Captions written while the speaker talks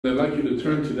I'd like you to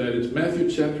turn to that. It's Matthew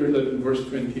chapter 11, verse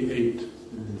 28.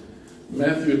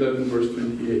 Matthew 11, verse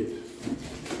 28.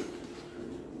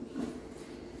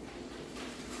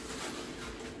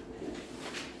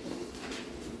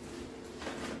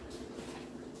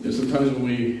 Sometimes when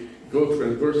we go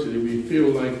through adversity, we feel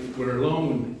like we're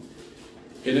alone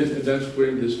in it, and that's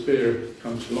where despair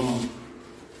comes along.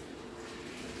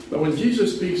 But when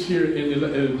Jesus speaks here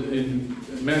in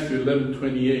Matthew 11,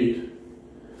 28,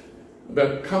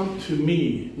 about come to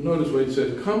me, notice what it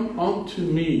says, come unto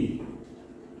me.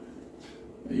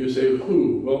 And you say,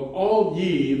 who? Well, all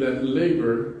ye that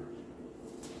labor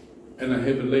and are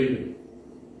heavy laden,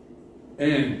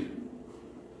 and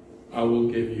I will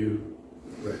give you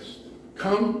rest.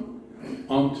 Come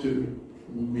unto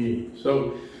me.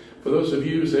 So, for those of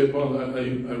you who say, well, I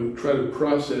try to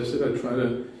process it,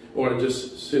 or I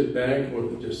just sit back,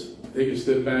 or just take a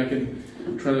step back and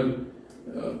try to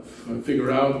figure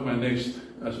out my next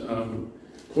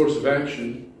course of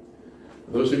action.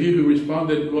 Those of you who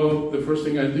responded, well, the first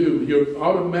thing I do, your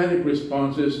automatic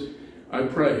response is, I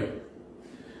pray.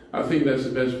 I think that's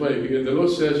the best way, because the Lord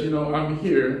says, you know, I'm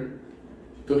here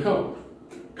to help.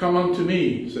 Come unto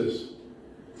me, he says.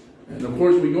 And of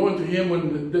course, we go into Him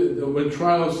when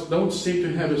trials don't seem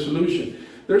to have a solution.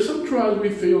 There are some trials we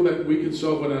feel that we can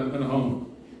solve at home.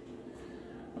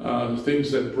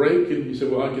 Things that break, and you say,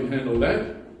 well, I can handle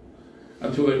that,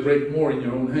 until they break more in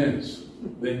your own hands.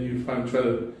 Then you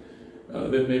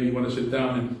then maybe you want to sit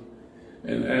down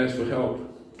and ask for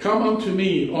help. Come unto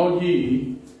me, all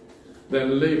ye that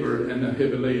labor and are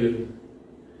heavy laden.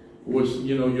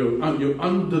 You're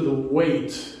under the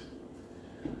weight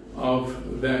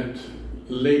of that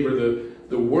labor,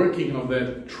 the working of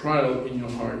that trial in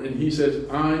your heart. And He says,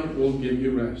 I will give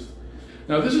you rest.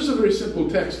 Now, this is a very simple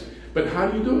text. But how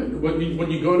do you do it?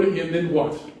 When you go to Him, then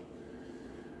what?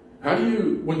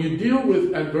 When you deal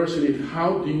with adversity,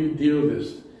 how do you deal with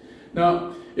this?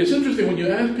 Now, it's interesting when you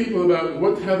ask people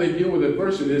about how they deal with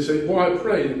adversity, they say, well, I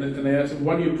pray. And they ask them,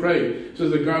 why do you pray? It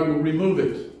says that God will remove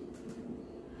it.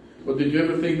 Well, did you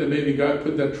ever think that maybe God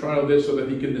put that trial there so that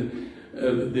He can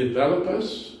develop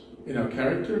us in our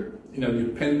character, in our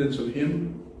dependence on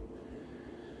Him?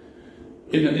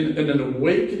 In an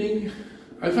awakening?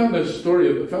 I found this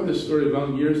story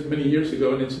many years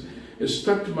ago, and it's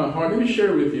stuck to my heart. Let me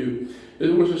share it with you.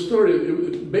 It was a story.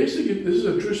 Basically, this is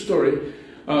a true story.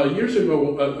 Years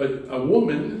ago, a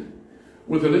woman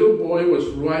with a little boy was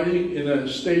riding in a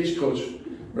stagecoach.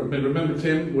 Remember,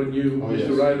 Tim, when you used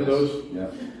to ride in those?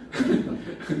 Yeah.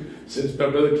 Since my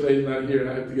brother Clay's not here,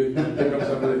 I have to pick up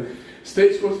somebody.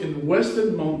 Stagecoach in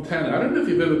western Montana. I don't know if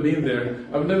you've ever been there.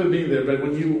 I've never been there, but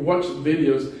when you watch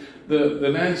videos, the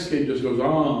landscape just goes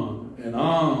on and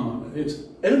on. It's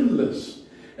endless.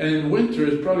 And in winter,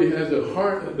 it probably has the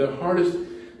hardest,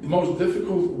 most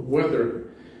difficult weather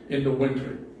in the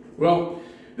winter. Well,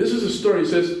 this is a story. It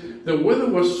says, the weather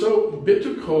was so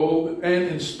bitter cold, and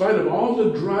in spite of all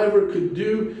the driver could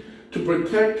do to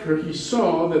protect her, he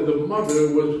saw that the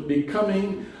mother was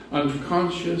becoming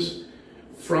unconscious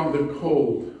from the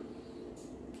cold.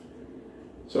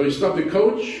 So he stopped the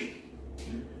coach,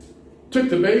 took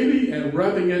the baby, and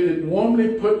wrapping it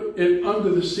warmly, put it under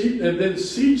the seat, and then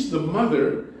seized the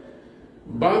mother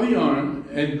by the arm,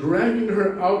 and dragging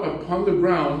her out upon the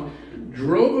ground,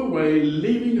 drove away,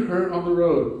 leaving her on the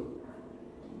road.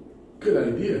 Good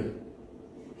idea.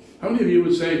 How many of you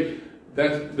would say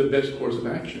that's the best course of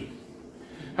action?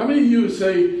 How many of you would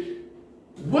say,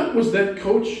 what was that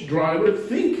coach driver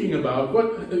thinking about?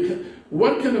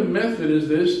 What kind of method is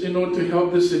this in order to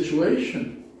help this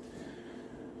situation?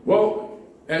 Well,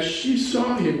 as she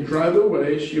saw him drive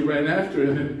away, she ran after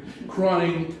him and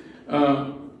crying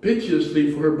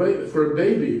piteously for her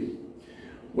baby.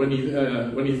 When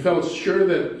he felt sure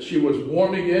that she was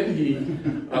warm again, he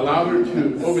allowed her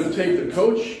to overtake the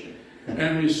coach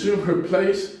and resume her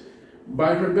place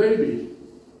by her baby.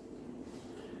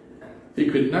 He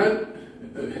could not,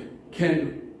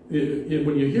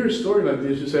 when you hear a story like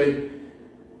this, you say,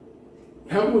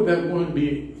 how would that woman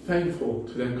be thankful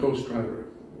to that coach driver?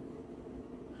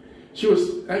 He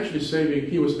was actually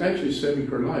saving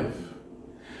her life.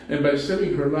 And by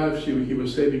saving her life, he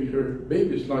was saving her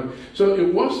baby's life. So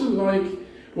it wasn't like,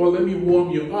 well, let me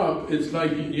warm you up. It's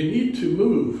like you need to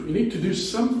move. You need to do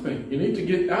something. You need to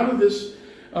get out of this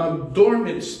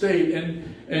dormant state and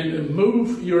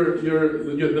move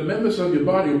the members of your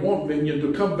body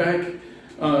to come back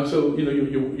so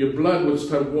your blood would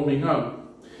start warming up.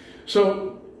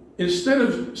 So instead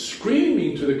of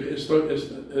screaming to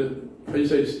the how do you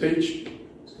say stagecoach?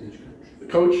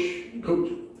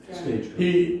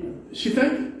 She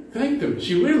thanked thanked him.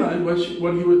 She realized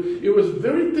what he was. It was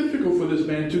very difficult for this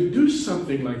man to do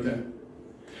something like that.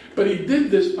 But he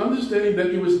did this understanding that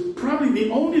it was probably the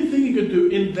only thing he could do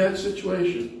in that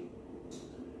situation.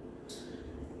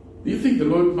 Do you think the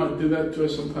Lord might do that to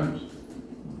us sometimes?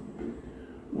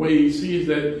 Where he sees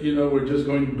that, we're just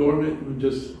going dormant, we're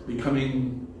just we're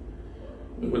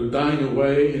dying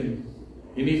away, and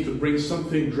he needs to bring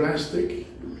something drastic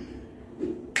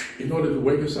in order to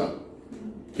wake us up,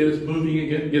 get us moving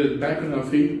again, get us back on our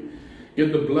feet,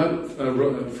 get the blood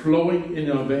flowing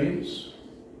in our veins.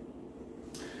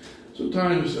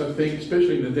 Sometimes I think,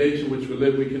 especially in the days in which we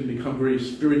live, we can become very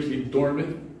spiritually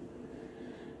dormant,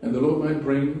 and the Lord might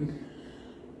bring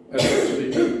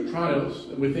adversity, trials,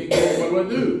 and we think, what do I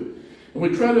do? And we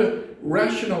try to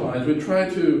rationalize, we try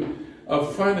to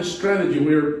find a strategy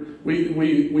where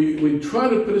we try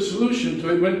to put a solution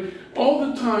to it, when all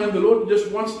the time the Lord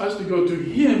just wants us to go to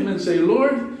Him and say,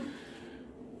 Lord,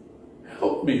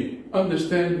 help me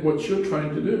understand what you're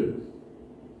trying to do.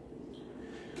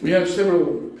 We have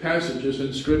several passages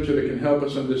in Scripture that can help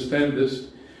us understand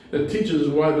this, that teaches us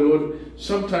why the Lord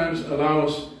sometimes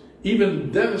allows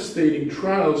even devastating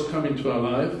trials come into our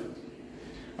life.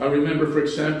 I remember, for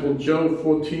example, Job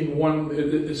 14:1,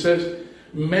 it says,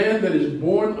 man that is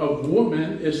born of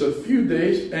woman is a few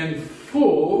days and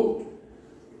full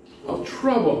of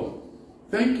trouble.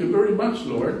 Thank you very much,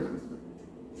 Lord.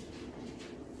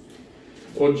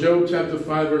 Or Job chapter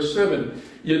 5, verse 7,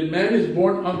 yet man is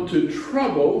born unto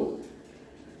trouble,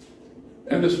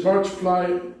 and the sparks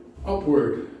fly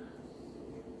upward.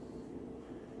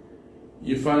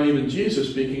 You find even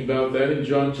Jesus speaking about that in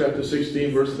John chapter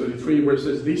 16, verse 33, where it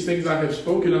says, these things I have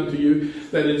spoken unto you,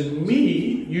 that in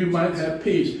me you might have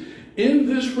peace. In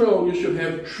this world you should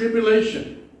have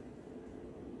tribulation.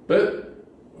 But,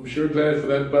 I'm sure glad for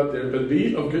that but there, but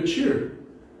be of good cheer.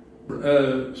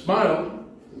 Smile,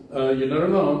 you're not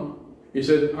alone. He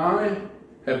said, I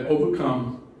have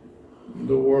overcome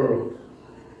the world.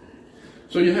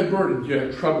 So you have burdens, you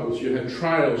have troubles, you have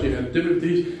trials, you have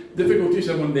difficulties,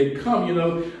 and when they come,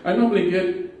 I normally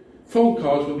get phone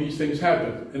calls when these things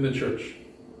happen in the church.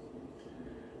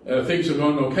 Things are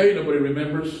going okay, nobody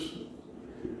remembers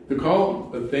the call,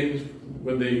 but things,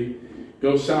 when they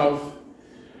go south,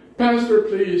 Pastor,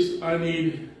 please, I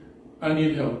need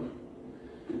help.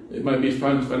 It might be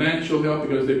financial help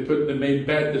because they made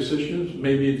bad decisions.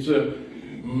 Maybe it's a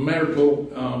marital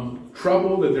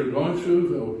trouble that they're going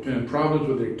through, or problems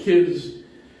with their kids.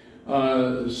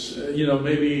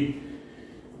 Maybe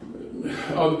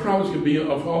the problems can be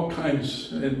of all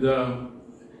kinds, and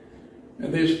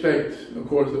they expect, of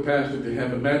course, the pastor to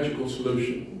have a magical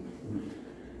solution.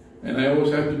 And I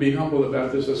always have to be humble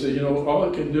about this. I say, all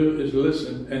I can do is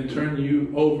listen and turn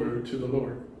you over to the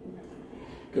Lord,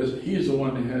 because He's the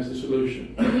one that has the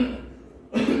solution.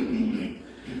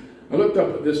 I looked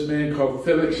up this man called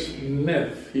Felix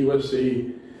Neff. He was a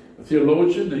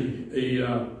theologian,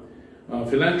 a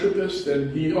philanthropist,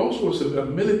 and he also was a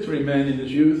military man in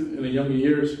his youth, in the younger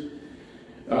years.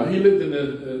 He lived in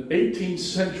the 18th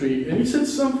century, and he said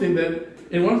something that,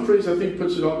 in one phrase, I think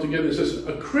puts it all together. It says,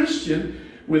 a Christian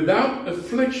without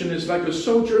affliction is like a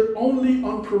soldier only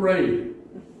on parade.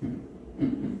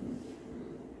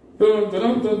 We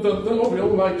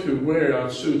don't like to wear our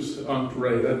suits on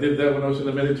parade. I did that when I was in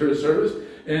the military service,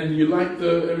 and you like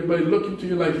everybody looking to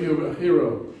you like you're a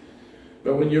hero.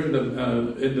 But when you're in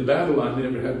the battle line,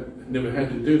 you never had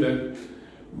to do that.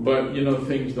 But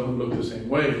things don't look the same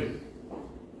way.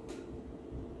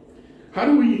 How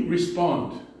do we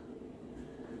respond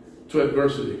to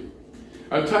adversity?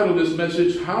 I've titled this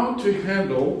message, How to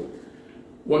Handle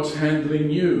What's Handling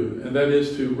You. And that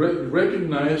is to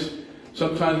recognize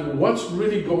sometimes what's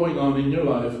really going on in your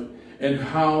life and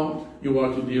how you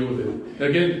are to deal with it.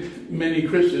 Again, many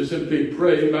Christians simply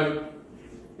pray like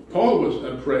Paul was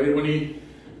praying when he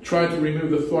tried to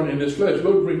remove the thorn in his flesh.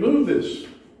 Lord, remove this.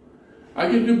 I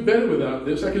can do better without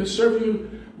this. I can serve you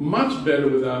much better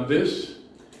without this.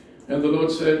 And the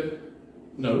Lord said,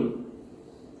 no.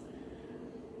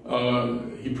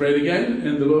 He prayed again,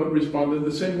 and the Lord responded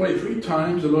the same way. 3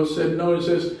 times the Lord said no. He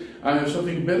says, I have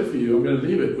something better for you. I'm going to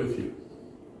leave it with you.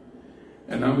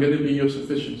 And I'm going to be your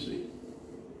sufficiency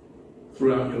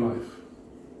throughout your life.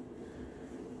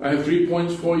 I have 3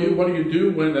 points for you. What do you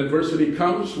do when adversity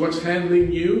comes? What's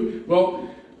handling you?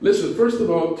 Well, listen, first of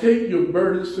all, take your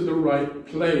burdens to the right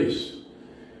place.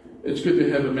 It's good to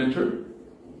have a mentor.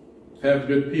 Have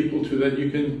good people too that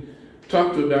you can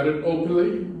talk to about it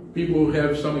openly. People who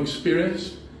have some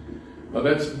experience.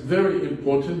 That's very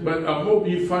important. But I hope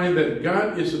you find that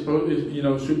God is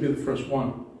should be the first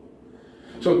one.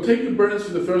 So take your burdens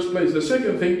to the first place. The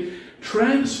second thing,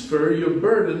 Transfer your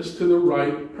burdens to the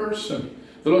right person.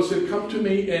 The Lord said, come to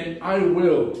me and I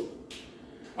will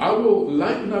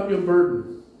lighten up your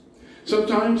burden.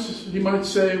 Sometimes He might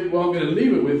say, well, I'm going to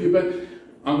leave it with you, but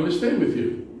I'm going to stay with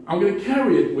you. I'm going to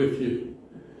carry it with you.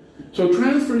 So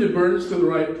transfer your burdens to the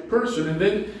right person, and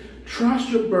then trust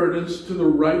your burdens to the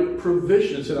right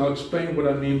provisions. And I'll explain what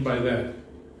I mean by that.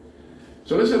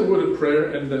 So let's have a word of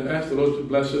prayer and ask the Lord to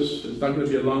bless us. It's not going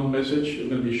to be a long message. It's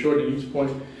going to be short in each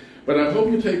point. But I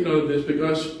hope you take note of this,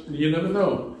 because you never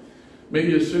know.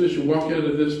 Maybe as soon as you walk out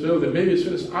of this building, maybe as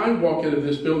soon as I walk out of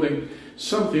this building,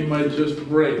 something might just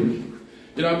break.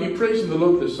 You know, I've been praising the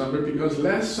Lord this summer, because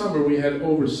last summer we had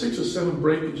over 6 or 7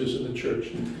 breakages in the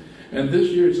church. And this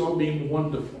year it's all been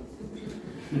wonderful.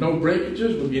 No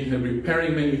breakages. We've been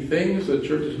repairing many things. The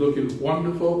church is looking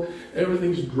wonderful.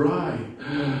 Everything's dry.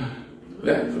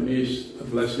 That for me is a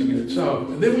blessing in itself.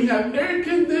 And then we have air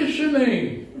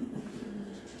conditioning.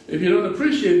 If you don't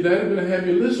appreciate that, I'm going to have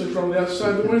you listen from the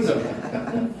outside the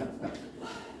window.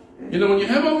 You know, when you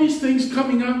have all these things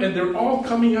coming up, and they're all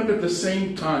coming up at the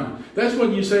same time, that's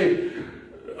when you say,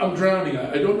 I'm drowning,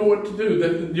 I don't know what to do.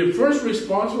 Then your first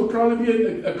response will probably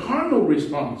be a carnal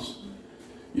response.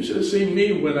 You should have seen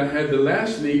me when I had the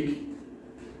last leak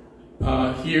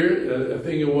here. I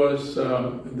think it was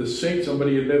the sink,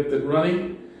 somebody had left it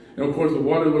running. And of course the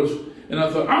water was, and I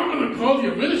thought, I'm going to call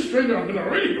the administrator, I'm going to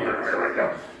really go right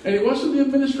now. And it wasn't the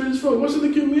administrator's fault, it wasn't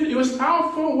the community, it was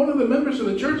our fault. One of the members of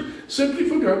the church simply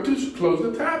forgot to close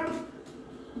the tap.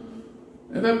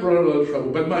 And that brought a lot of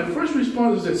trouble. But my first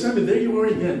response is that, Sami, there you are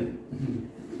again.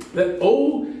 That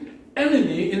old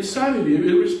enemy inside of you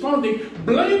is responding,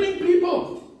 blaming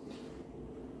people.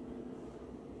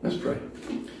 Let's pray.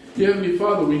 Dear Heavenly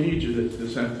Father, we need you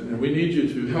this afternoon. We need you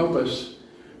to help us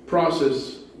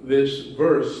process this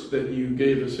verse that you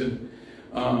gave us in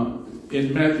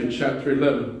Matthew chapter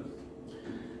 11.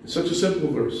 It's such a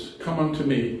simple verse. Come unto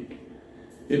me.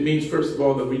 It means, first of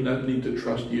all, that we need to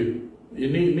trust you.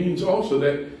 It means also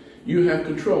that you have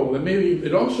control. And maybe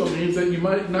it also means that you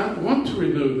might not want to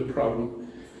remove the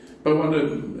problem, but want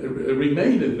to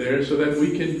remain in there so that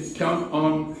we can count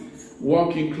on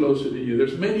walking closer to you.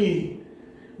 There's many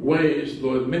ways,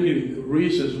 Lord, many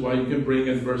reasons why you can bring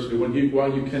adversity, why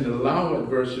you can allow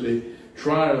adversity,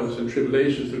 trials and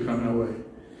tribulations to come our way.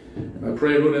 And I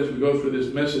pray, Lord, as we go through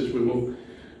this message, we will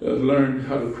learn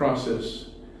how to process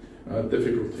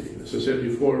difficulty. As I said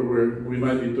before, we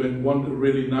might be doing one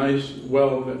really nice,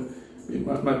 well, we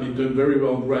might be doing very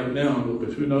well right now,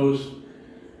 but who knows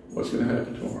what's going to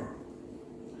happen tomorrow.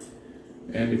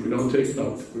 And if we don't take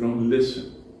note, if we don't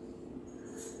listen,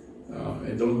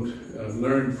 and don't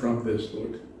learn from this,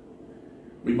 Lord,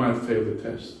 we might fail the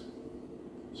test.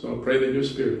 So I pray that your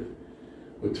Spirit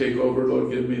will take over,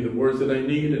 Lord, give me the words that I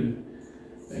need,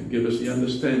 and give us the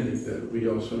understanding that we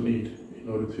also need in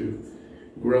order to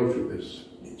grow through this.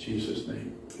 In Jesus'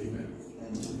 name,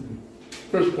 amen.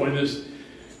 First point is,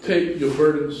 take your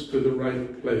burdens to the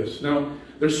right place. Now,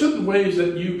 there's certain ways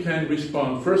that you can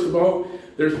respond. First of all,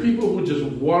 there's people who just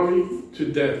worry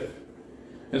to death.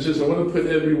 And since I want to put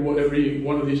every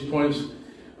one of these points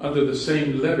under the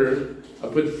same letter, I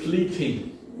put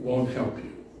fleeting won't help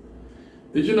you.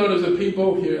 Did you notice that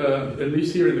people here, at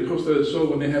least here in the Costa del Sol,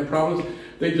 when they have problems,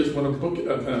 they just want to book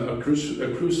a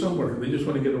cruise somewhere. They just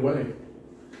want to get away.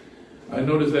 I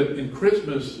noticed that in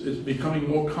Christmas, it's becoming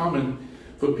more common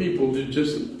for people to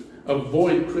just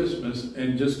avoid Christmas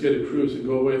and just get a cruise and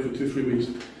go away for 2-3 weeks,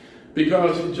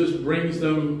 because it just brings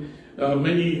them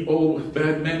many old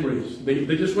bad memories. They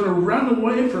just want to run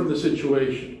away from the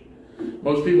situation.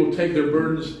 Most people take their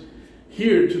burdens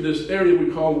here to this area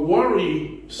we call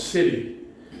Worry City,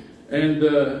 and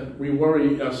we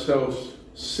worry ourselves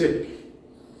sick.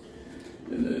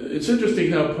 It's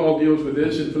interesting how Paul deals with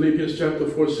this in Philippians chapter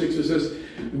 4:6. It says,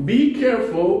 "Be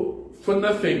careful for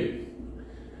nothing."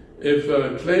 If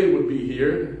Clay would be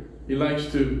here, he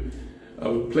likes to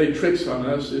play tricks on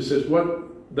us. It says,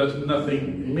 what does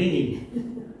nothing mean?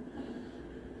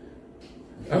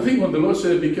 I think when the Lord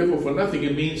said be careful for nothing,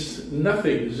 it means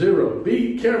nothing, zero.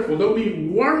 Be careful. Don't be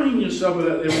worrying yourself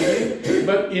about everything,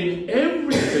 but in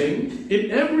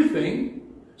everything.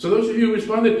 So those of you who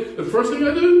responded, the first thing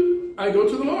I do, I go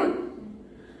to the Lord.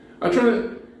 I try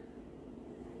to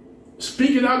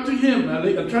speak it out to Him.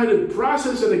 I try to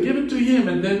process it and give it to Him,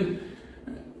 and then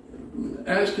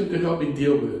ask Him to help me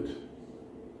deal with it.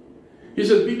 He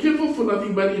says, be careful for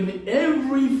nothing, but in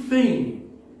everything,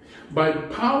 by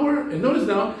power, and notice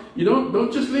now, you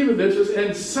don't just leave it there. It says,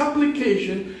 and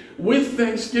supplication with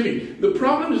thanksgiving. The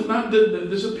problem is not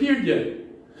disappeared yet.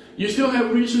 You still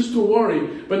have reasons to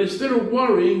worry, but instead of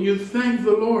worrying, you thank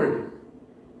the Lord.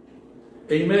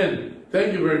 Amen.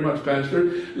 Thank you very much,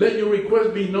 Pastor. Let your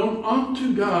request be known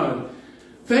unto God.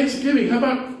 Thanksgiving. How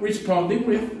about responding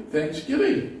with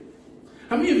thanksgiving?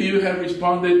 How many of you have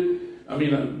responded,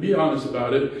 be honest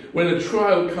about it, when a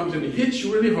trial comes and it hits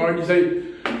you really hard, you say,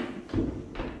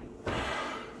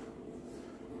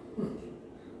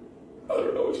 I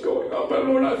don't know what's going on, but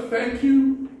Lord, I thank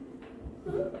you.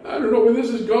 I don't know where this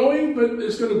is going, but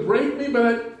it's going to break me,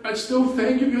 but I still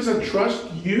thank you because I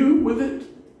trust you with it.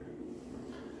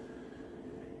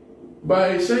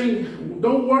 By saying,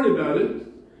 don't worry about it,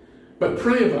 but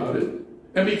pray about it,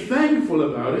 and be thankful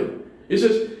about it. It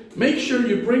says, make sure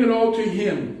you bring it all to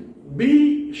Him.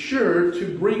 Be sure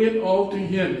to bring it all to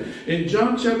Him. In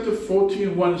John chapter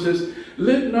 14:1, it says,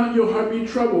 let not your heart be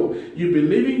troubled. You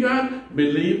believe in God,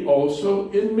 believe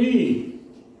also in me.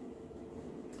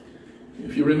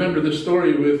 If you remember the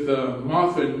story with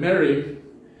Martha and Mary,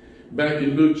 back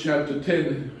in Luke chapter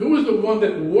 10, who was the one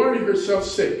that worried herself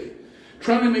sick,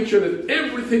 trying to make sure that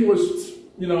everything was,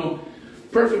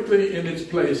 perfectly in its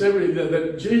place,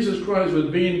 that Jesus Christ was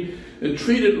being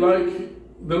treated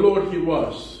like the Lord He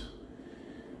was.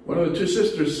 One of the two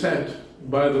sisters sat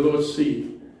by the Lord's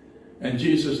seat, and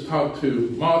Jesus talked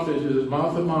to Martha. He says,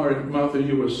 Martha,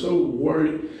 you were so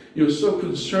worried, you were so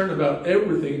concerned about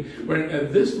everything, when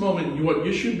at this moment, what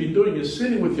you should be doing is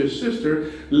sitting with your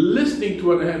sister, listening to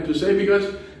what I have to say,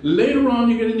 because later on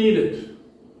you're going to need it.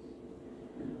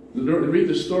 Read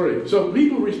the story. So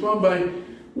people respond by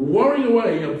worrying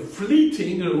away,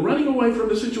 fleeting, running away from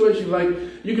the situation, like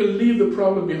you can leave the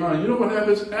problem behind. You know what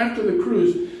happens after the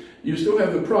cruise? You still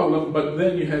have the problem, but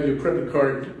then you have your credit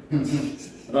card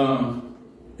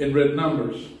in red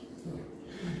numbers.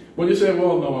 When you say,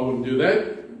 well, no, I wouldn't do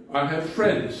that. I have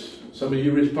friends. Some of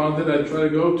you responded, I try to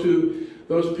go to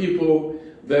those people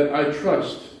that I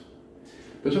trust.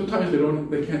 But sometimes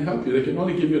they can't help you. They can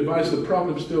only give you advice. The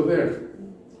problem's still there.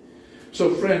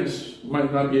 So friends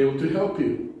might not be able to help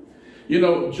you.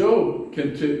 Job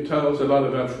can tell us a lot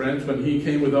about friends. When he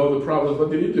came with all the problems,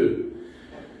 what did he do?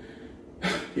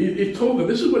 He told them,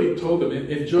 this is what he told them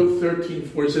in Job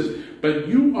 13:4. It says, but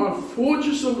you are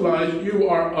forgers of lies, you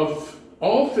are of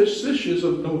all physicians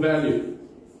of no value.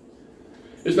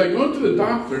 It's like going to the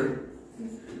doctor,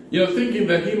 thinking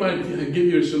that he might give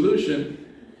you a solution,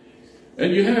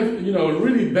 and you have, a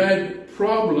really bad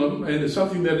problem, and it's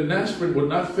something that an aspirin would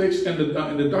not fix, and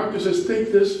the doctor says,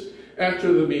 take this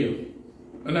after the meal,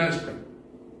 an aspirin.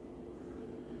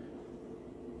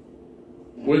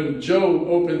 When Job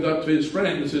opened up to his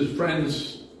friends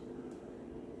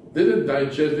didn't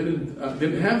digest,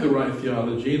 didn't have the right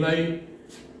theology,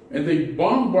 and they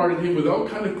bombarded him with all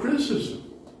kind of criticism.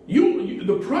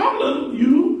 The problem,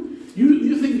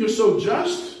 you think you're so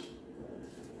just.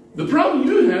 The problem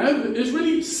you have is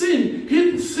really sin,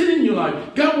 hidden sin in your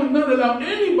life. God would not allow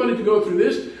anybody to go through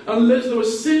this unless there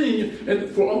was sin in you. And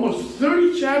for almost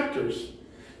 30 chapters,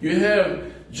 you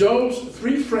have Job's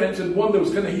 3 friends and one that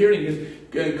was kind of hearing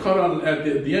and caught on at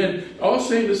the end, all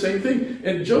saying the same thing.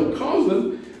 And Job calls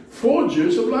them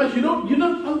forgers of lies. You're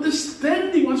not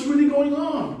understanding what's really going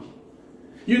on.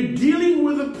 You're dealing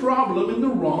with a problem in the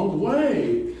wrong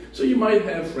way. So you might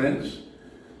have friends,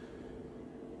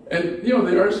 and they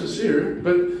are sincere,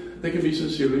 but they can be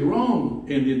sincerely wrong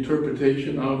in the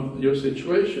interpretation of your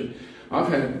situation. I've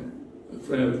had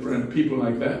people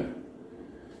like that,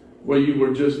 where you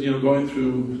were just going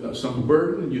through some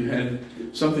burden, you had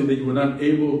something that you were not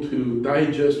able to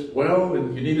digest well,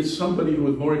 and you needed somebody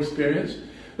with more experience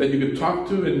that you could talk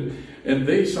to, and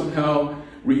they somehow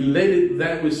related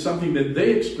that with something that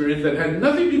they experienced that had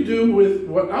nothing to do with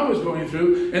what I was going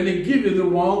through, and they give you the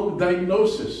wrong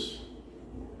diagnosis.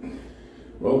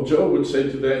 Well, Job would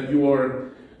say to that, you are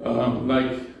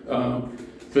like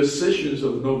physicians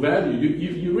of no value.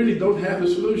 You really don't have the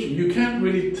solution. You can't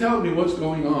really tell me what's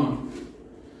going on.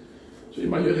 So you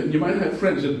might have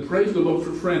friends, and praise the Lord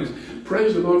for friends.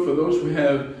 Praise the Lord for those who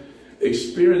have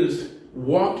experienced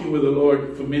walking with the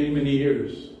Lord for many, many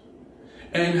years,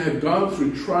 and have gone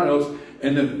through trials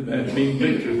and have been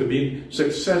victors, have been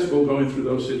successful going through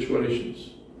those situations.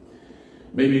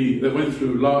 Maybe they went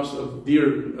through loss of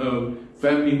dear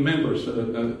family members,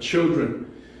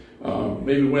 children.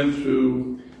 Maybe went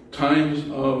through times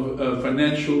of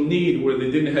financial need where they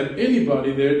didn't have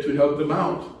anybody there to help them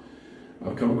out.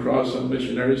 I've come across some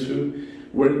missionaries who,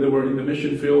 when they were in the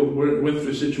mission field, went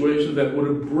through situations that would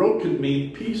have broken me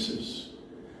in pieces.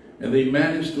 And they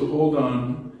managed to hold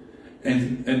on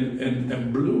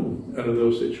and bloom out of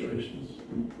those situations.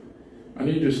 I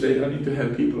need to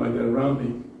have people like that around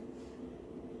me.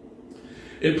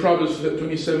 In Proverbs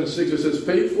 27:6, it says,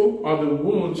 faithful are the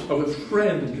wounds of a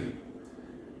friend.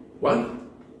 What?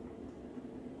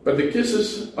 but the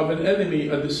kisses of an enemy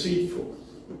are deceitful.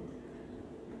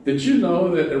 Did you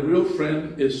know that a real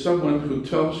friend is someone who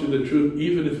tells you the truth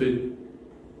even if it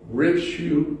rips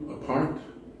you apart?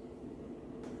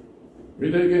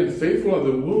 Read that again. Faithful are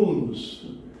the wounds.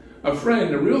 A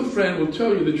friend, a real friend, will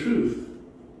tell you the truth.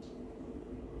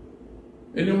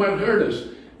 And you might hurt us.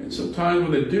 And sometimes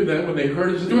when they do that, when they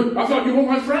hurt us, they do it, I thought you were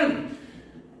my friend.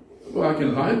 Well, I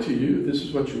can lie to you. This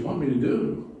is what you want me to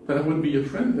do. But I wouldn't be your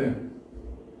friend then.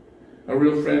 A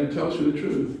real friend tells you the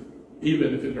truth,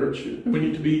 even if it hurts you. And we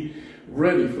need to be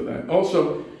ready for that.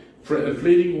 Also,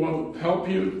 fleeting won't help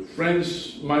you.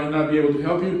 Friends might not be able to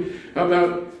help you. How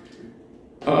about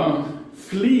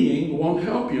fleeing won't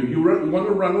help you? You want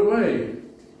to run away.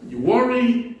 You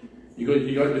worry. You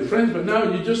got your friends, but now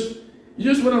you just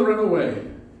want to run away.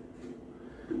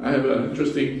 I have an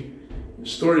interesting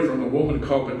story from a woman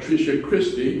called Patricia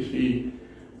Christie. She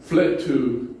fled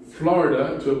to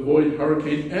Florida to avoid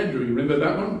Hurricane Andrew. You remember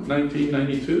that one?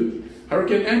 1992?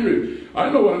 Hurricane Andrew. I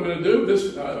know what I'm going to do.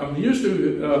 I'm used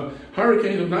to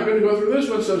hurricanes. I'm not going to go through this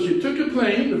one. So she took a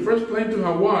plane, the first plane to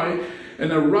Hawaii,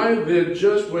 and arrived there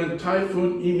just when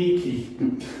Typhoon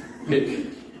Iniki hit.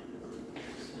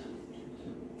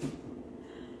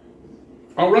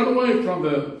 I'll run away from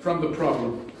the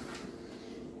problem,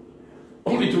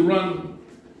 only to run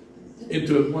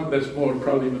into one that's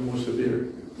probably even more severe.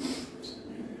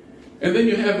 And then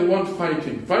you have the one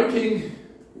fighting. Fighting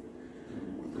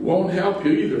won't help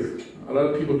you either. A lot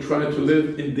of people try to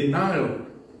live in denial,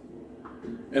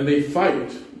 and they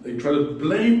fight. They try to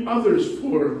blame others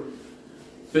for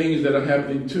things that are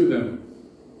happening to them.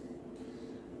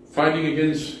 Fighting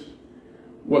against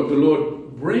what the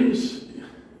Lord brings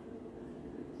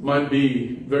might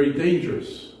be very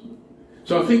dangerous.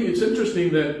 So I think it's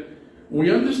interesting that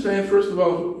we understand, first of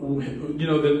all,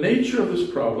 the nature of this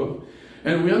problem,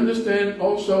 and we try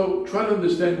to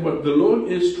understand what the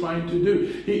Lord is trying to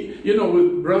do.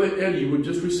 With Brother Eddie, we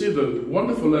just received a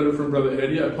wonderful letter from Brother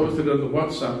Eddie. I posted it on the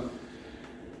WhatsApp.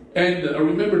 And I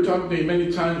remember talking to him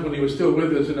many times when he was still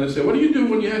with us, and I said, what do you do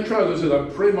when you have trials? I said, I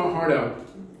pray my heart out.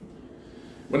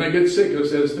 When I get sick, I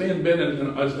said, stay in bed,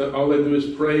 and all I do is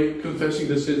pray, confessing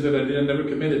the sins that I never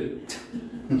committed,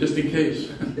 just in case.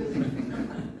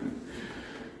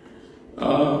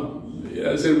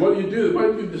 I said, what do you do? Why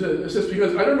do you do? I said,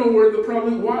 because I don't know where the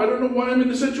problem is. I don't know why I'm in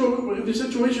the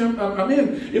situation I'm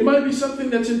in. It might be something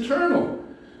that's internal.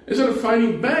 Instead of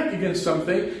fighting back against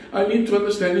something, I need to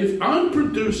understand if I'm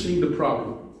producing the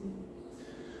problem.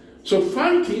 So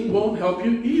fighting won't help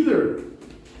you either.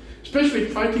 Especially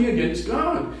fighting against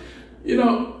God.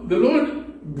 The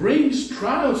Lord brings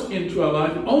trials into our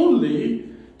life only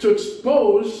to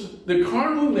expose the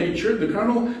carnal nature,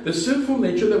 the sinful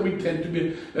nature that we tend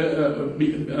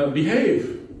to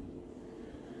behave.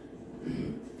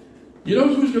 You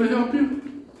know who's going to help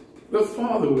you? The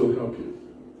Father will help you.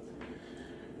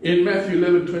 In Matthew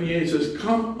 11:28 it says,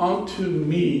 come unto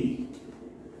me,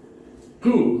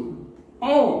 who?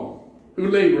 All who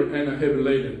labor and are heavy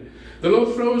laden. The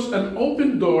Lord throws an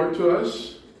open door to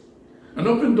us, an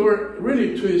open door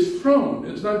really to His throne.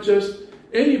 It's not just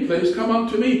any place. Come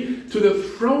unto me, to the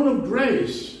throne of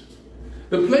grace.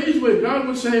 The place where God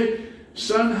would say,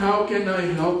 son, how can I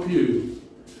help you?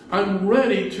 I'm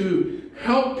ready to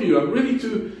help you. I'm ready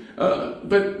to,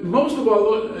 but most of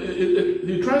all,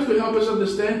 He tries to help us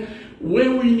understand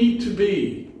where we need to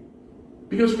be.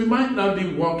 Because we might not be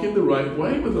walking the right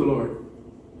way with the Lord.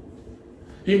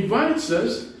 He invites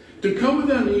us to come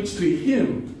with our needs to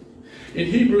Him. In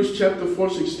Hebrews chapter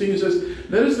 4:16 it says,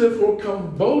 let us therefore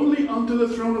come boldly unto the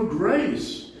throne of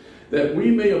grace, that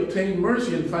we may obtain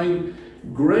mercy and find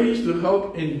grace to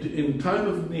help in time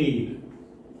of need.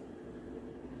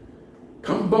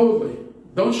 Come boldly.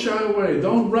 Don't shy away.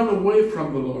 Don't run away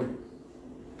from the Lord.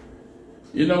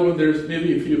 When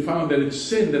maybe if you found that it's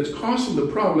sin that's causing the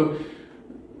problem,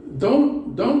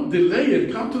 don't delay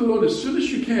it. Come to the Lord as soon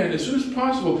as you can, as soon as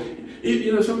possible.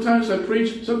 Sometimes I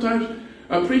preach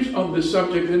on this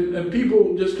subject, and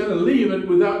people just kind of leave it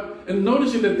without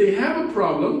noticing that they have a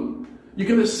problem. You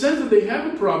can sense that they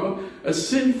have a problem, a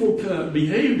sinful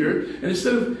behavior, and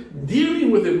instead of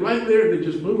dealing with it right there, they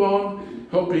just move on,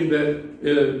 hoping that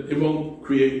it won't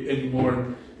create any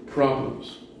more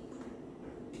problems.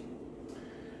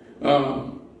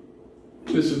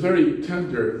 There's a very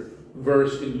tender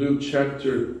verse in Luke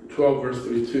chapter 12, verse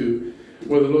 32,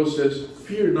 where the Lord says,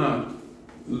 fear not,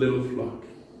 little flock.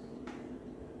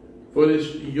 For it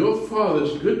is your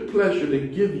Father's good pleasure to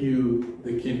give you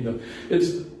the kingdom.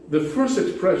 It's the first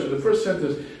expression, the first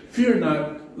sentence, fear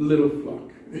not, little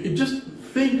flock. Just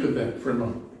think of that for a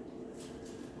moment.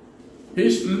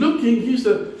 He's looking, He's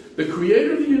the the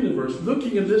creator of the universe,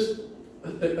 looking at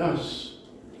us.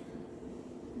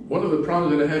 One of the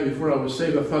problems that I had before I was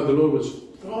saved, I thought the Lord was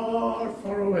far,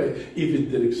 far away. If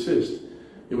it did exist,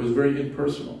 it was very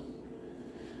impersonal.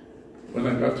 When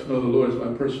I got to know the Lord as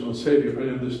my personal Savior, I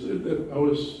understood that I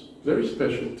was very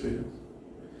special to Him.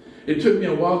 It took me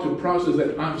a while to process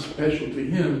that I'm special to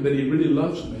Him, that He really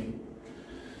loves me.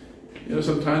 You know,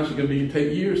 sometimes it can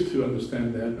take years to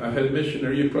understand that. I had a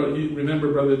missionary, you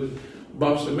remember Brother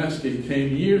Bob Semeski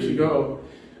came years ago,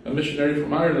 a missionary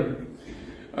from Ireland.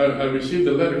 I received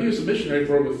a letter. He was a missionary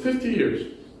for over 50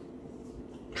 years.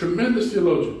 Tremendous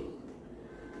theologian.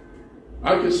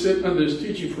 I could sit under his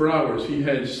teaching for hours. He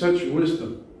had such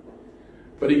wisdom.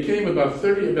 But he came about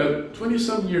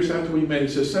 20-some years after we met. He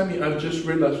says, Sami, I've just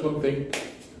realized one thing.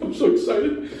 I'm so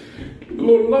excited. The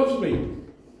Lord loves me.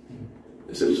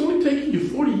 I said, it's only taken you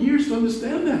 40 years to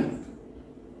understand that.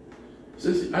 He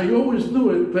says, I always knew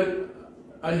it, but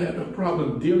I had a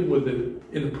problem dealing with it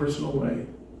in a personal way.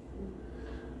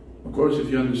 Of course, if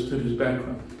you understood his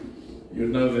background, you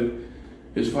know that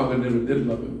his father never did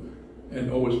love him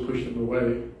and always pushed him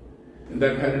away. And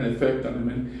that had an effect on him.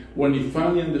 And when he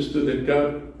finally understood that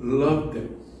God loved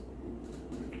him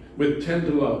with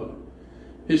tender love,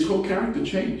 his whole character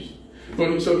changed.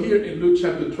 So here in Luke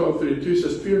chapter 12:32 it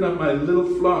says, fear not, my little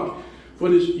flock, for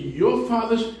it is your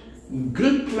Father's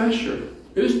good pleasure.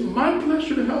 It is my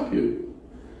pleasure to help you,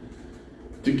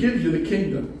 to give you the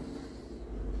kingdom.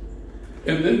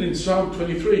 And then in Psalm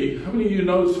 23, how many of you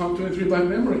know Psalm 23 by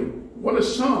memory? What a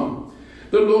psalm.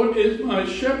 The Lord is my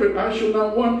shepherd, I shall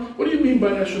not want. What do you mean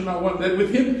by I shall not want? That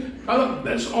with Him,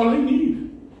 that's all I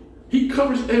need. He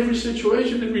covers every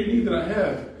situation, every need that I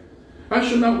have. I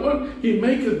shall not want. He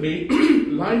maketh me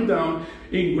lie down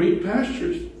in green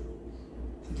pastures.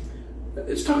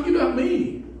 It's talking about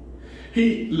me.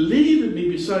 He leadeth me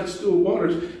beside still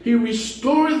waters. He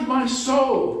restoreth my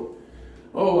soul.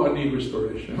 Oh, I need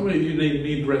restoration. How many of you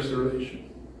need restoration?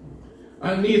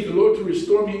 I need the Lord to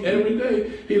restore me every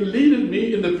day. He leadeth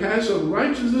me in the paths of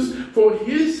righteousness for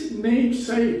His name's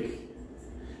sake.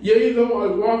 Yea, though I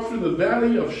walk through the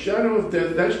valley of shadow of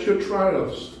death, that's your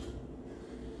trials,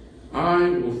 I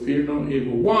will fear no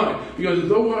evil. Why? Because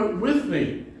thou art with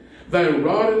me. Thy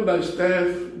rod and thy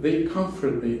staff, they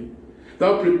comfort me.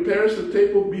 Thou preparest a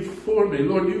table before me.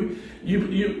 Lord,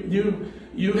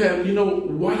 you have,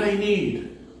 what I need.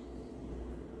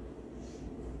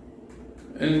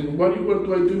 And what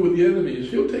do I do with the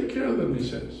enemies? He'll take care of them, he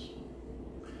says.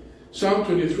 Psalm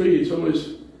 23 is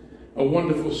always a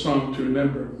wonderful psalm to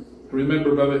remember.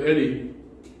 Remember Brother Eddie.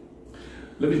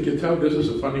 Let me tell you, this is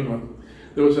a funny one.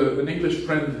 There was an English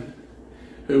friend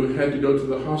who had to go to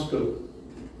the hospital.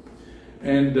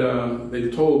 And they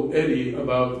told Eddie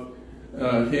about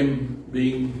him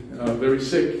being very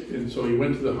sick. And so he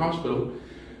went to the hospital.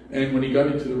 And when he got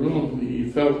into the room, he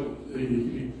felt,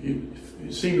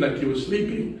 it seemed like he was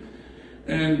sleeping.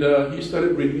 And he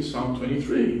started reading Psalm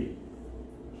 23.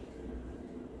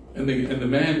 And the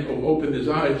man opened his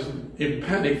eyes in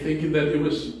panic, thinking that it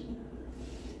was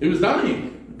dying.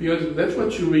 Because that's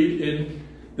what you read in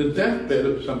the deathbed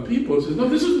of some people. It says, no,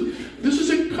 this is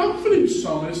a comforting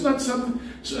song. It's not something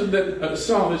that a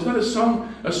song. It's not a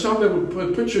song that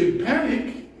would put you in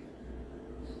panic.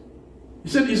 He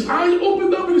said his eyes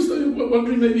opened up and he started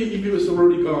wondering maybe he was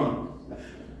already gone.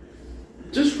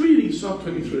 Just reading Psalm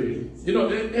 23.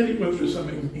 Eddie went through some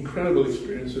incredible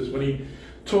experiences. When he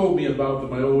told me about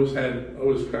them, I always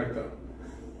cracked up.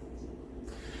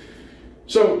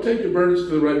 So take your burdens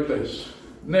to the right place.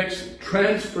 Next,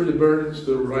 transfer the burdens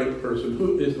to the right person.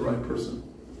 Who is the right person?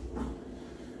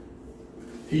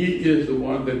 He is the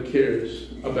one that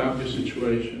cares about your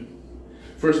situation.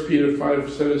 1 Peter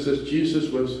 5:7 says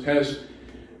Jesus has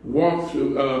walked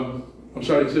through,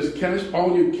 it says, cast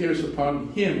all your cares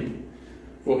upon Him,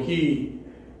 for He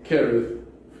careth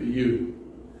for you.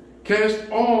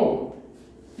 Cast all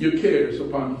your cares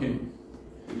upon Him.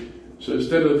 So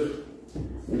instead of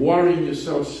worrying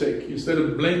yourself sick, instead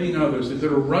of blaming others,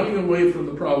 instead of running away from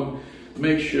the problem,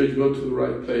 make sure you go to the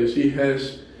right place.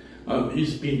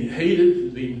 He's been hated,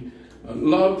 he's been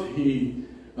loved, he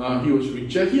was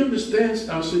rejected. He understands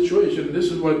our situation.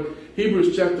 This is what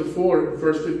Hebrews chapter 4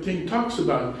 verse 15 talks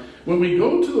about. When we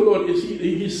go to the Lord,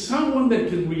 He's someone that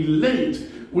can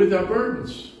relate with our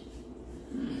burdens.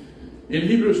 In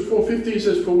Hebrews 4:15 it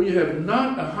says, for we have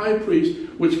not a high priest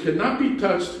which cannot be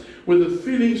touched with the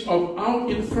feelings of our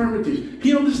infirmities.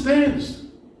 He understands.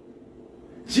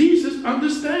 Jesus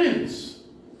understands.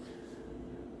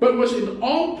 But was in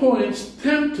all points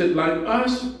tempted like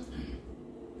us,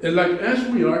 and like as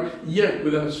we are, yet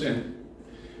without sin.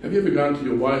 Have you ever gone to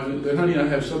your wife and said, honey, I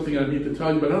have something I need to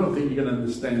tell you, but I don't think you're going to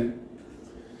understand.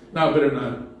 No, I better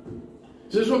not.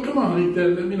 She says, well, come on, honey,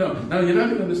 let me know. No, you're not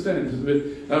going to understand.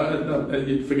 No,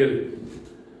 forget it.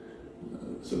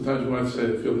 Sometimes wives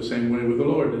say, I feel the same way with the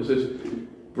Lord. It says,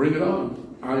 bring it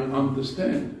on. I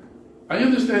understand. I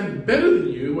understand better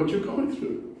than you what you're going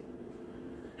through.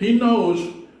 He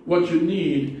knows what you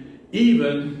need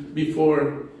even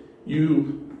before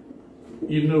you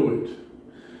knew it.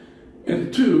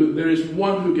 And two, there is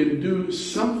one who can do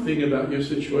something about your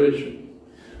situation.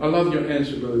 I love your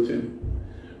answer, Brother Tim.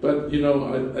 But, you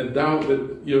know, I doubt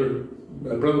that your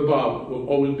Brother Bob will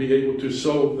always be able to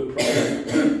solve the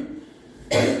problem.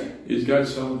 He's got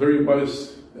some very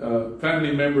wise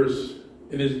family members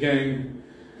in his gang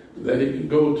that he can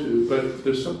go to. But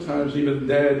there's sometimes even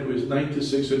Dad, who is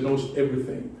 96 and knows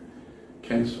everything,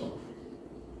 can't solve.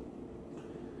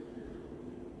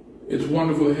 It's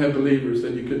wonderful to have believers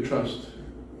that you can trust.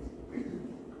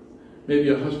 Maybe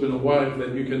a husband or wife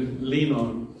that you can lean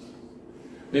on.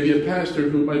 Maybe a pastor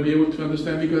who might be able to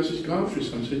understand because he's gone through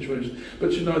some situations.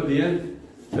 But you know, at the end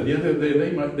of the day,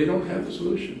 they don't have the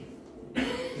solution.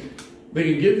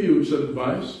 They can give you some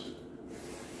advice.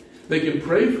 They can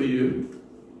pray for you.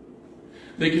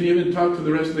 They can even talk to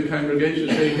the rest of the congregation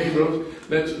and say, hey, bros,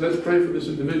 let's pray for this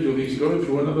individual. He's going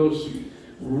through one of those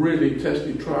really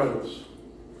testy trials.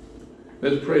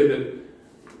 Let's pray that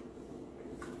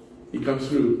he comes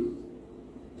through.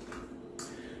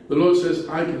 The Lord says,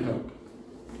 I can help.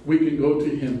 We can go to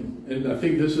him. And I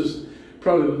think this is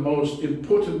probably the most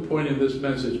important point in this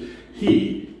message.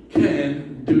 He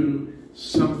can do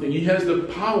something. He has the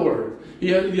power. He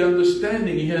has the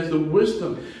understanding. He has the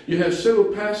wisdom. You have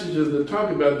several passages that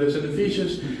talk about this. In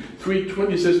Ephesians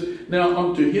 3:20 says, now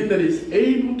unto him that is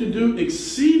able to do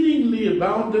exceedingly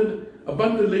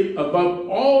abundantly above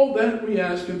all that we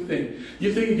ask and think.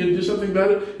 You think he can do something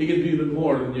about it? He can do even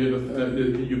more than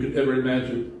you could ever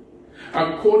imagine.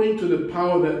 According to the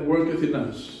power that worketh in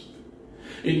us.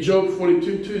 In Job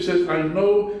 42:2 it says, I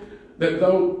know that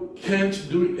thou canst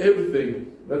do everything.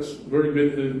 That's very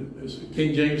good in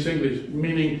King James English,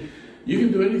 meaning you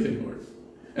can do anything, Lord.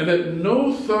 And that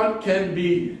no thought can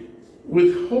be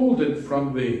withholden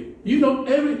from thee. You know,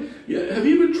 have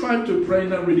you ever tried to pray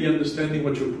not really understanding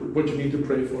what you need to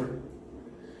pray for?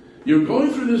 You're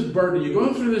going through this burden, you're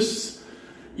going through this,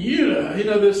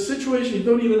 this situation you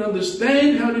don't even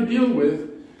understand how to deal with,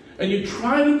 and you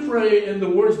try to pray and the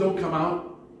words don't come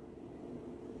out.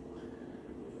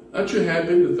 Aren't you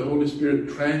happy that the Holy Spirit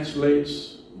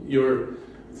translates your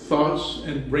thoughts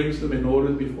and brings them in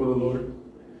order before the Lord?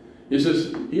 He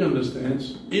says he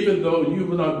understands, even though you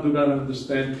do not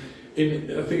understand.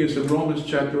 I think it's in Romans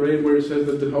chapter 8 where it says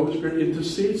that the Holy Spirit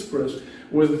intercedes for us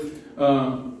with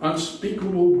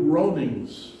unspeakable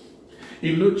groanings.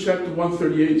 In Luke chapter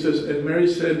 1:38 it says, and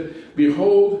Mary said,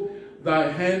 behold,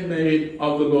 thy handmaid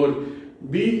of the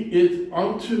Lord, be it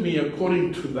unto me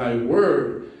according to thy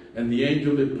word. And the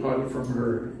angel departed from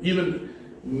her. Even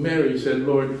Mary said,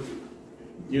 Lord,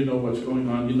 you know what's going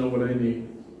on. You know what I need.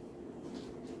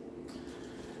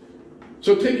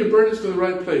 So take your burdens to the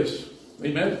right place.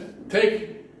 Amen?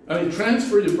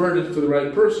 Transfer your burdens to the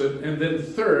right person. And then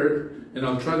third, and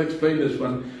I'll try to explain this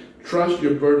one, trust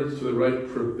your burdens to the right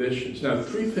provisions. Now,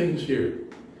 three things here.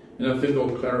 And I think I'll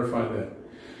clarify that.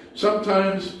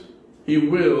 Sometimes he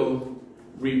will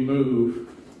remove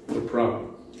the problem.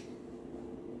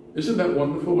 Isn't that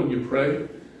wonderful when you pray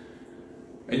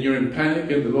and you're in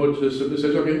panic and the Lord just simply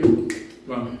says, okay,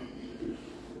 come on.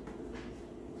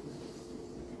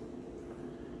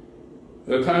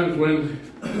 There are times when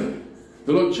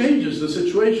the Lord changes the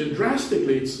situation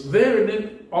drastically. It's there and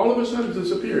then all of a sudden it's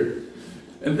disappeared.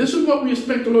 And this is what we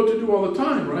expect the Lord to do all the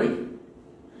time, right?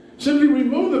 Simply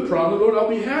remove the problem. Lord, I'll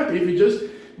be happy if you just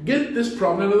get this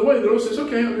problem out of the way. The Lord says,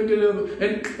 okay, I'm going to get it out of the way.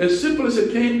 And as simple as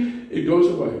it came, it goes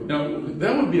away. Now,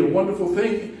 that would be a wonderful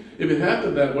thing if it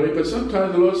happened that way. But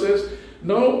sometimes the Lord says,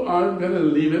 no, I'm going to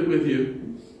leave it with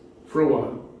you for a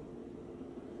while.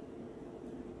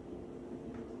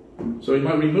 So he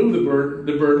might remove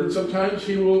the burden. Sometimes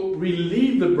he will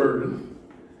relieve the burden.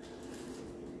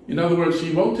 In other words,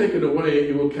 he won't take it away.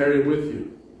 He will carry it with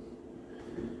you.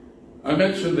 I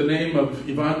mentioned the name of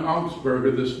Ivan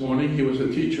Augsburger this morning. He was a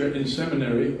teacher in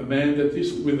seminary, a man that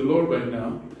is with the Lord right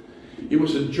now. He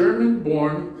was a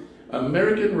German-born,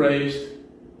 American-raised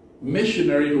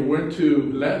missionary who went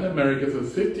to Latin America for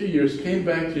 50 years, came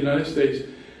back to the United States,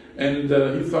 and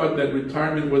he thought that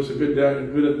retirement was a good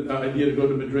idea to go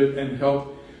to Madrid and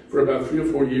help for about 3 or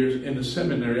 4 years in the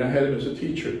seminary. I had him as a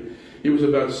teacher. He was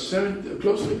about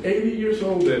close to 80 years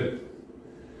old then.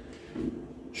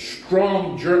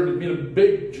 strong German,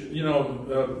 big,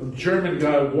 German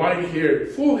guy, white hair,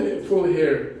 full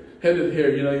hair, headed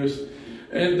hair,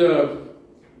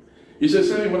 he said,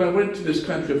 Sami, when I went to this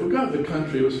country, I forgot the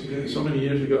country, it was so many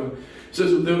years ago. He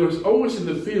says, there was always in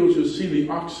the fields, you see the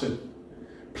oxen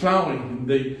plowing,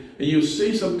 and you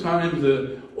see sometimes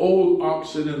the old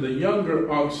oxen and the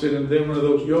younger oxen, and then one of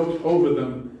those yokes over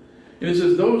them. And he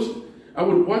says, I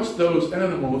would watch those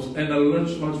animals and I learned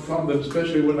so much from them,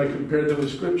 especially when I compared them with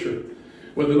Scripture.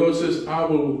 When the Lord says, I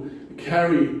will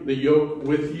carry the yoke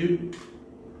with you.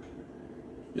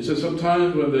 He says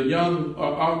sometimes when the young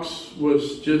ox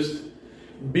was just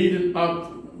beaten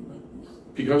up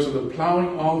because of the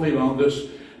plowing all day long,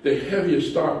 the heavier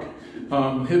stock,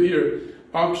 heavier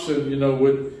oxen,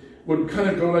 would kind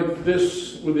of go like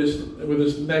this with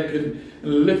his neck and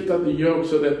lift up the yoke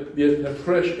so that the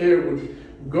fresh air would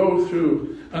go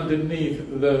through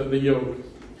underneath the yoke.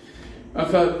 I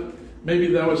thought maybe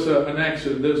that was an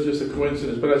accident, that was just a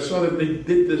coincidence, but I saw that they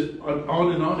did this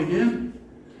on and on again.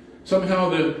 Somehow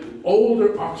the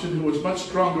older oxen, who was much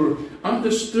stronger,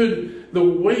 understood the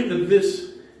weight that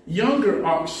this younger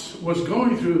ox was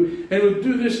going through and would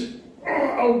do this,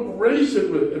 I'll raise it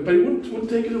with it, but he wouldn't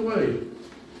take it away.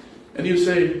 And he would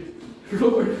say,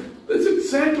 Lord, that's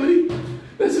exactly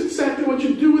what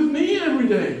you do with me every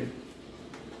day.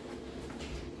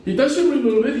 He doesn't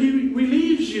remove it, he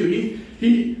relieves you.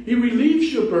 He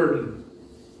relieves your burden.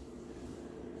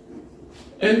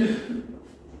 And,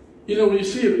 we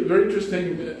see a very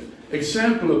interesting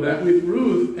example of that with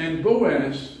Ruth and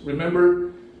Boaz.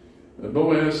 Remember,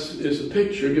 Boaz is a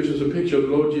picture, gives us a picture of the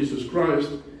Lord Jesus Christ.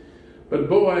 But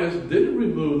Boaz didn't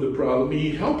remove the problem.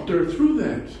 He helped her through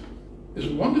that. It's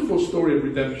a wonderful story of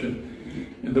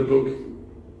redemption in the book.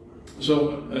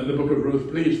 So, in the book of Ruth,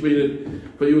 please read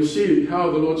it. But you'll see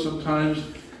how the Lord sometimes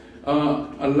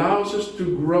allows us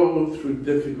to grow through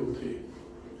difficulty,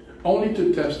 only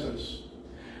to test us.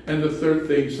 And the third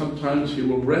thing, sometimes He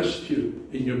will rest you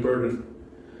in your burden.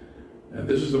 And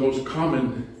this is the most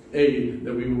common aid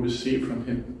that we will receive from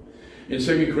Him. In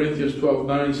 2 Corinthians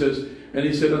 12:9 says, and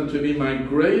He said unto me, my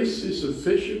grace is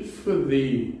sufficient for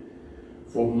thee,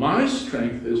 for my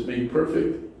strength is made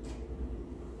perfect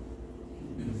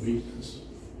in weakness.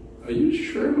 Are you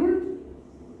sure, Lord?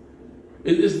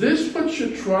 Is this what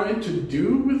you're trying to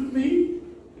do with me?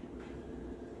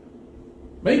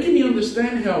 Making me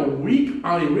understand how weak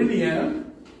I really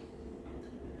am?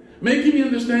 Making me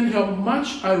understand how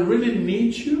much I really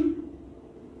need you?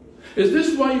 Is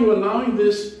this why you're allowing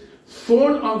this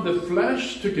thorn on the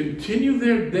flesh to continue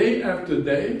there day after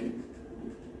day?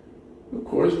 Of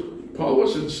course, Paul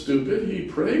wasn't stupid. He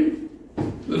prayed.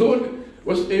 The Lord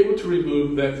was able to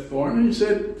remove that thorn. And He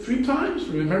said 3 times.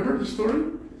 Remember the story?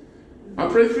 I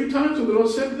prayed 3 times and the Lord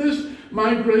said this,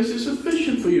 my grace is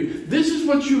sufficient for you. This is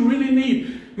what you really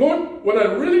need. Lord, what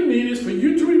I really need is for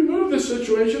you to remove this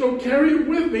situation or carry it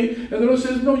with me. And the Lord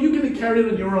says, no, you can carry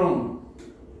it on your own.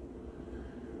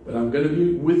 But I'm going to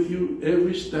be with you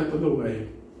every step of the way.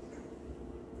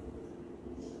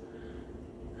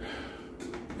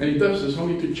 And He does this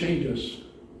only to change us.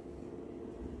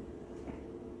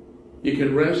 You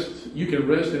can rest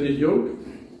in His yoke.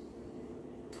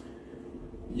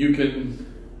 You can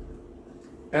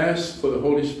ask for the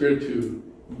Holy Spirit to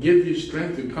give you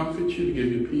strength, to comfort you, to give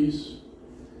you peace.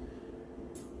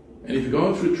 And if you're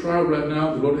going through trial right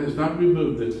now, the Lord has not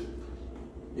removed it,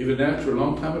 even after a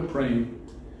long time of praying,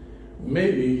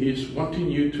 maybe He's wanting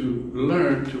you to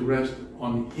learn to rest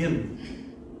on Him.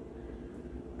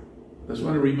 He doesn't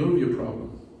want to remove your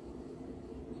problem.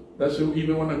 Doesn't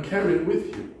even want to carry it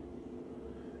with you.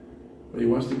 But He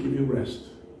wants to give you rest.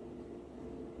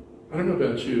 I don't know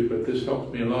about you, but this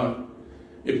helps me a lot.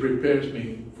 It prepares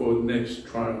me for the next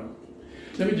trial.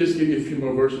 Let me just give you a few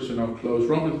more verses and I'll close.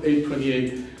 Romans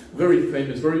 8:28, very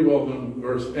famous, very well-known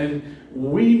verse. And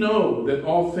we know that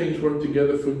all things work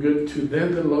together for good to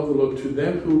them that love the Lord, to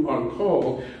them who are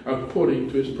called according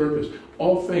to His purpose.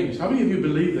 All things. How many of you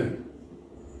believe that?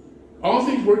 All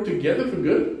things work together for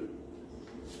good?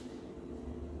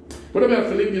 What about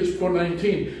Philippians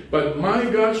 4:19? But my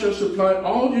God shall supply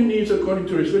all your needs according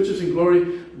to His riches and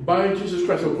glory by Jesus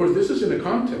Christ. Of course, this is in a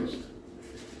context.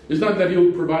 It's not that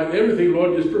He'll provide everything,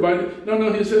 Lord is provided.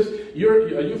 No, He says,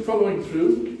 are you following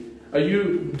through? Are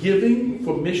you giving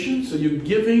for missions? Are you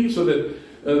giving so that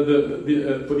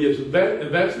for the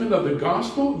advancement of the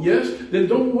gospel? Yes, then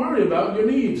don't worry about your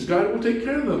needs. God will take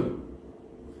care of them.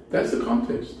 That's the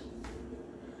context.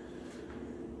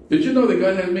 Did you know that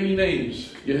God has many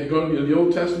names? You go in the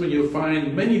Old Testament, you'll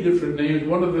find many different names.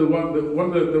 One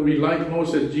that we like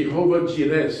most is Jehovah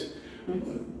Jireh.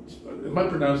 Am I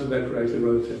pronouncing that correctly,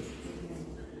 Brother Tim?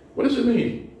 What does it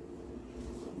mean?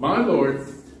 My Lord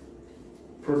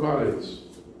provides.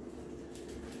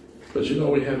 But you know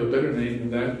we have a better name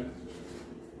than that.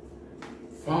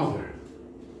 Father.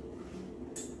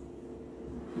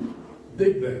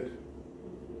 Dig that.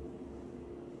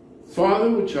 Father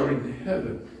which art in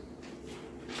heaven.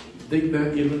 Dig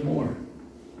that even more.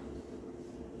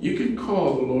 You can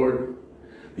call the Lord,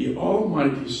 the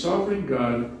Almighty Sovereign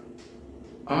God,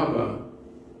 Abba,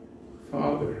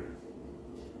 Father.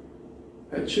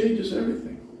 That changes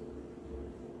everything.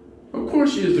 Of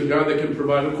course He is the God that can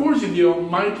provide. Of course He's the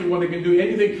Almighty One that can do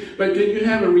anything. But can you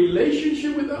have a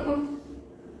relationship with that one?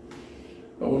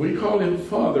 But when we call Him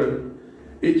Father,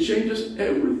 it changes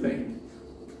everything.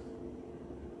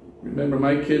 Remember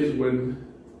my kids, when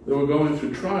they were going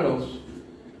through trials,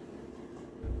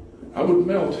 I would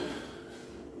melt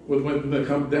when they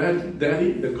come,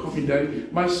 Daddy, they call me Daddy.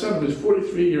 My son, who's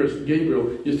 43 years,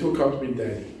 Gabriel, he still calls me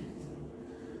Daddy.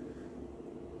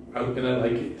 And I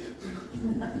like it.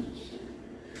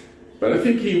 But I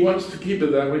think he wants to keep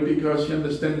it that way because he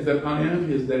understands that I am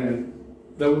his dad.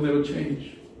 That will never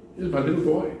change. He's my little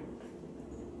boy.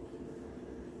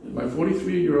 He's my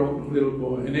 43-year-old little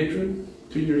boy. And Adrian,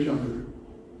 2 years younger.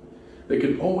 They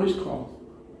can always call.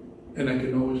 And I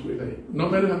can always relate. No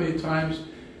matter how many times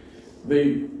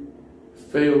they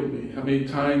failed me, how many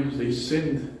times they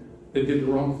sinned, they did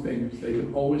the wrong things, they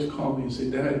can always call me and say,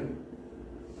 Dad,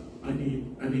 I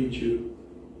need you.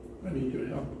 I need your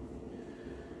help.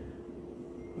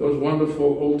 Those wonderful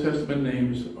Old Testament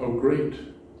names are great,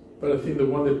 but I think the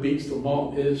one that beats them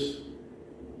all is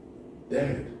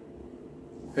Dad,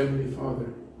 Heavenly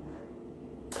Father.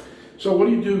 So what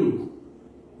do you do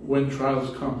when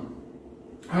trials come?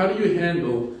 How do you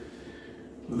handle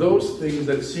those things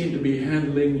that seem to be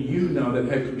handling you now, that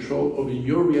have control over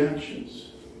your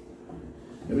reactions?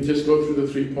 Let me just go through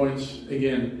the 3 points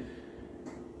again.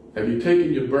 Have you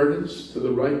taken your burdens to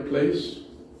the right place?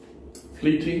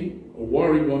 Fleeting or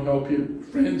worry won't help you.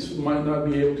 Friends might not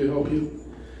be able to help you.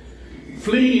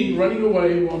 Fleeing, running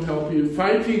away won't help you.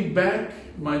 Fighting back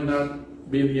might not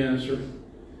be the answer.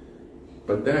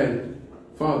 But Dad,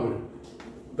 Father,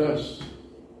 thus,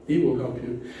 He will help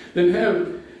you. Then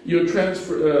have you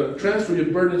transfer your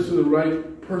burdens to the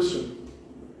right person.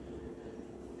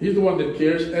 He's the one that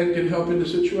cares and can help in the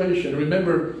situation.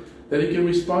 Remember that He can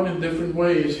respond in different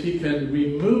ways. He can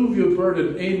remove your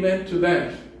burden. Amen to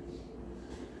that.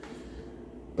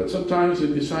 But sometimes He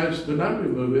decides to not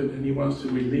remove it, and He wants to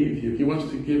relieve you. He wants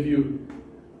to give you,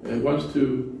 wants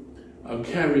to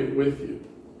carry it with you.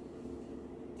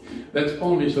 That's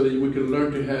only so that we can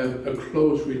learn to have a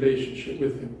close relationship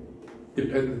with Him.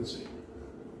 Dependency.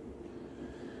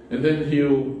 And then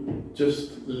He'll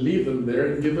just leave them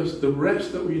there and give us the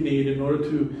rest that we need in order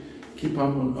to keep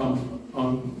on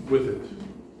with it.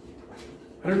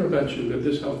 I don't know about you, but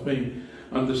this helped me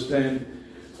understand,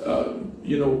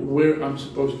 where I'm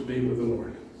supposed to be with the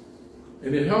Lord.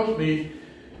 And it helps me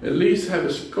at least have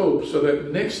a scope so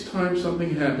that next time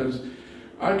something happens,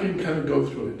 I can kind of go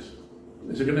through it.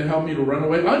 Is it going to help me to run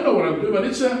away? I know what I'm doing, but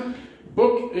it's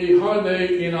book a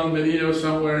holiday in Arroyo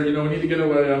somewhere. I need to get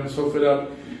away. I'm so fed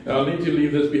up. I'll need to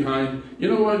leave this behind. You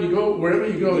know what? You go wherever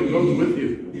you go, it goes with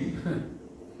you.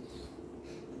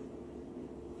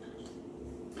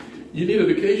 You need a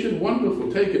vacation?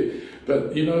 Wonderful, take it.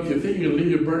 But if you think you can leave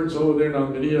your burdens over there in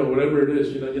Arroyo, whatever it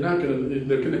is, you're not going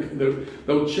to.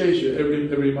 They'll chase you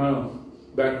every mile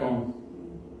back home.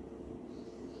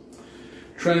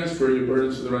 Transfer your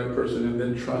burdens to the right person, and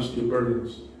then trust your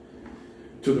burdens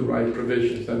to the right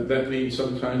provisions. That means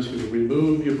sometimes He will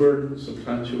remove your burdens,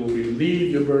 sometimes He will relieve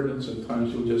your burdens,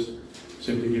 sometimes He'll just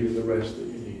simply give you the rest that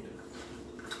you need.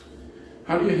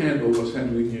 How do you handle what's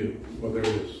handling you? Well, there it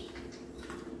is.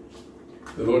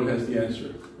 The Lord has the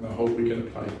answer, and I hope we can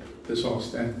apply it. Let's all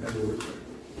stand and we'll return.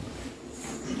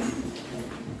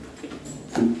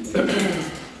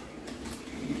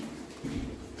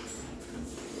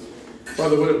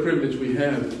 Father, what a privilege we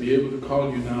have to be able to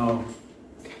call You now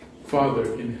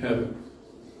Father in heaven.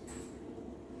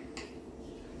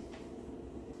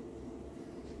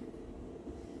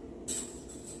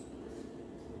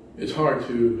 It's hard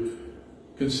to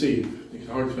conceive, it's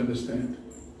hard to understand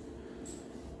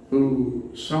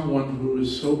someone who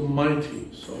is so mighty,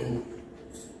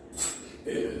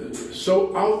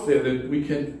 so out there that we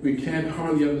can't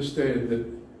hardly understand that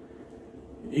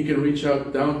He can reach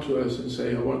out down to us and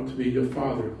say, I want to be your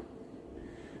Father.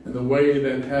 And the way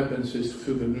that happens is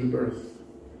through the new birth.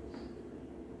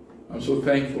 I'm so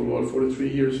thankful, Lord, 43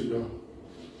 years ago,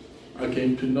 I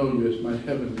came to know You as my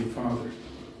Heavenly Father.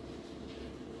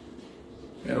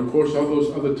 And of course, all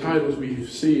those other titles we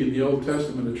see in the Old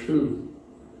Testament are true.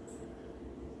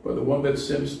 But the one that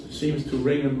seems to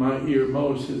ring in my ear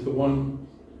most is the one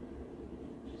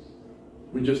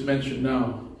we just mentioned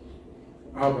now.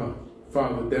 Abba,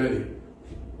 Father, Daddy.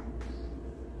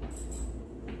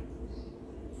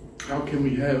 How can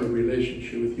we have a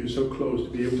relationship with you so close to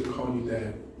be able to call you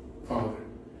Dad, Father?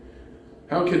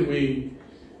 How can we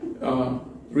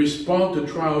respond to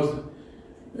trials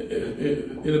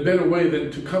in a better way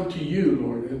than to come to you,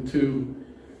 Lord, and to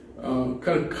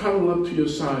kind of cuddle up to your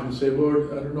side and say,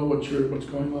 Lord, I don't know what's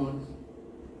going on.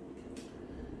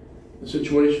 The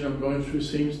situation I'm going through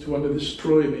seems to want to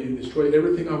destroy me, destroy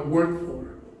everything I've worked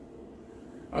for.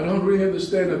 I don't really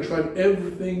understand. I've tried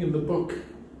everything in the book,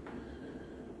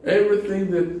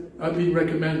 everything that I've been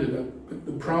recommended, but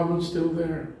the problem's still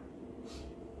there.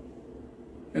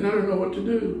 And I don't know what to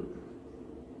do.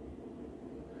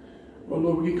 Well,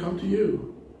 Lord, we can come to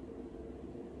you.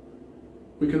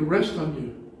 We can rest on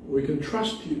you. We can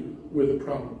trust you with the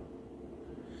problem.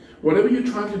 Whatever you're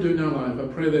trying to do in our life,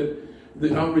 I pray that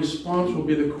our response will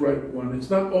be the correct one. It's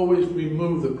not always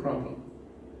remove the problem.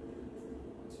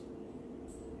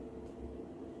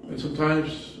 And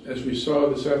sometimes, as we saw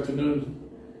this afternoon,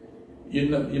 you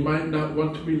might not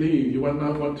want to relieve. You might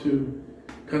not want to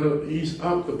kind of ease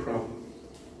up the problem.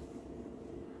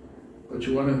 But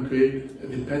you want to create a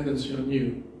dependency on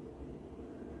you.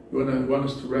 You want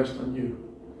us to rest on you.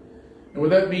 And what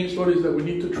that means, Lord, is that we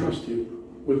need to trust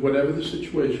you with whatever the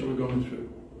situation we're going through.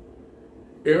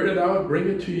 Air it out, bring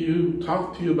it to you,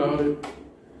 talk to you about it.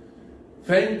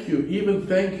 Thank you, even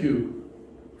thank you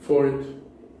for it.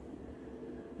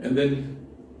 And then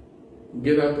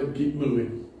get up and keep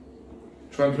moving.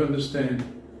 Trying to understand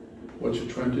what you're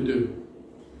trying to do.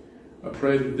 I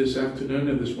pray that this afternoon,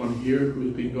 and this one here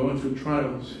who's been going through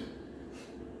trials,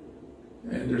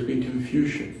 and there's been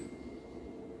confusion,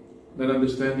 not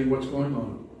understanding what's going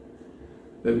on,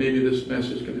 that maybe this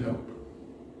message can help.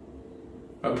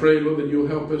 I pray, Lord, that you'll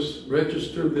help us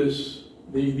register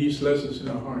these lessons in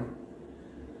our heart.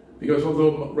 Because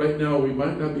although right now we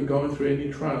might not be going through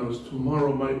any trials,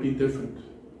 tomorrow might be different.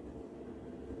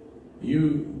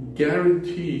 You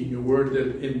guarantee in your word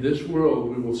that in this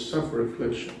world we will suffer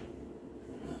affliction.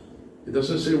 It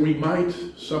doesn't say we might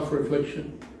suffer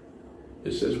affliction.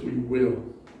 It says we will.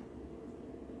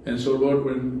 And so, Lord,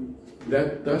 when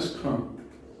that does come,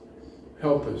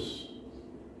 help us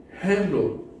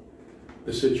handle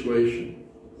the situation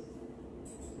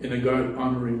in a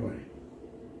God-honoring way.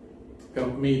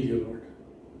 Help me, dear Lord,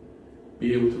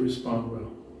 be able to respond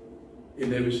well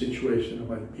in every situation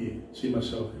I might see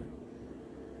myself in.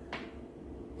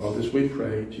 All this we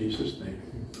pray in Jesus' name.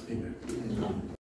 Amen.